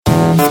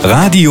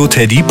Radio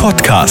Teddy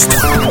Podcast.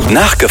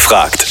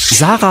 Nachgefragt.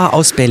 Sarah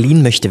aus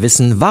Berlin möchte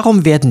wissen,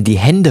 warum werden die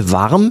Hände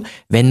warm,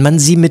 wenn man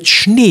sie mit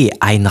Schnee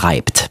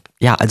einreibt?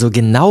 Ja, also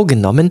genau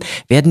genommen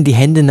werden die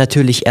Hände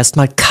natürlich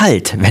erstmal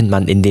kalt, wenn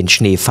man in den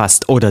Schnee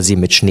fasst oder sie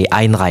mit Schnee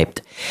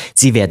einreibt.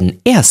 Sie werden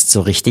erst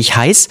so richtig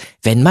heiß,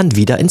 wenn man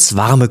wieder ins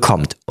Warme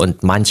kommt,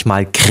 und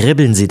manchmal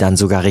kribbeln sie dann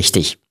sogar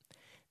richtig.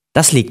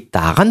 Das liegt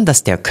daran,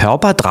 dass der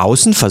Körper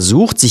draußen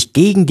versucht, sich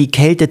gegen die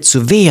Kälte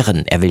zu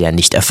wehren. Er will ja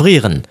nicht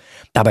erfrieren.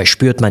 Dabei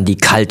spürt man die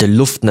kalte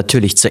Luft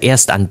natürlich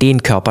zuerst an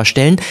den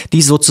Körperstellen,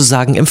 die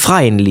sozusagen im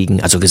Freien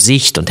liegen, also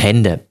Gesicht und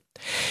Hände.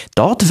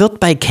 Dort wird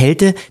bei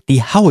Kälte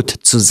die Haut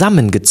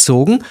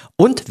zusammengezogen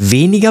und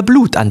weniger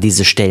Blut an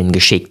diese Stellen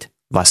geschickt.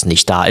 Was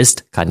nicht da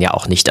ist, kann ja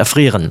auch nicht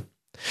erfrieren.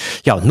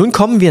 Ja, und nun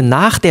kommen wir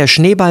nach der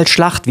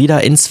Schneeballschlacht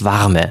wieder ins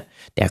Warme.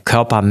 Der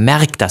Körper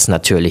merkt das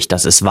natürlich,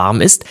 dass es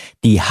warm ist,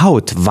 die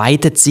Haut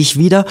weitet sich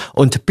wieder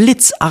und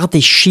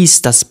blitzartig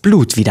schießt das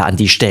Blut wieder an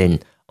die Stellen.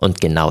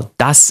 Und genau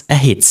das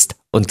erhitzt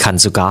und kann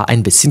sogar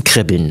ein bisschen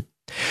kribbeln.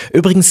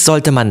 Übrigens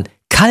sollte man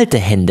kalte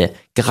Hände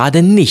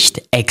gerade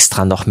nicht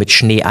extra noch mit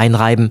Schnee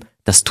einreiben,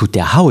 das tut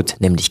der Haut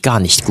nämlich gar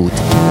nicht gut.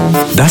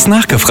 Das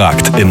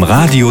Nachgefragt im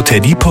Radio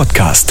Teddy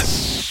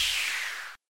Podcast.